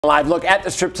A live look at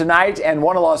the Strip tonight, and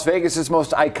one of Las Vegas's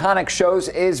most iconic shows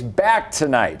is back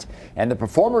tonight. And the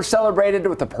performers celebrated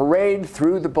with a parade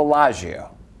through the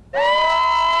Bellagio.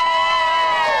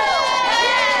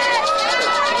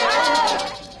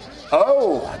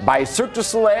 Oh, by Cirque Du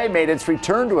Soleil made its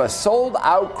return to a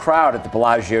sold-out crowd at the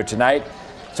Bellagio tonight.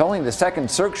 It's only the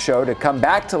second Cirque show to come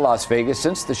back to Las Vegas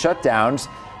since the shutdowns.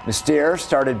 Mystere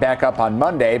started back up on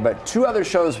Monday, but two other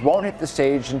shows won't hit the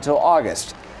stage until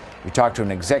August. We talked to an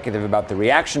executive about the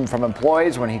reaction from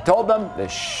employees when he told them the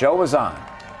show was on.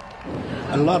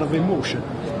 A lot of emotion.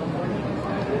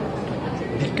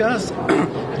 Because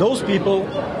those people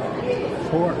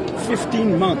for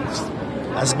 15 months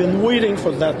has been waiting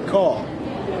for that call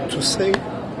to say,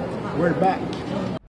 we're back.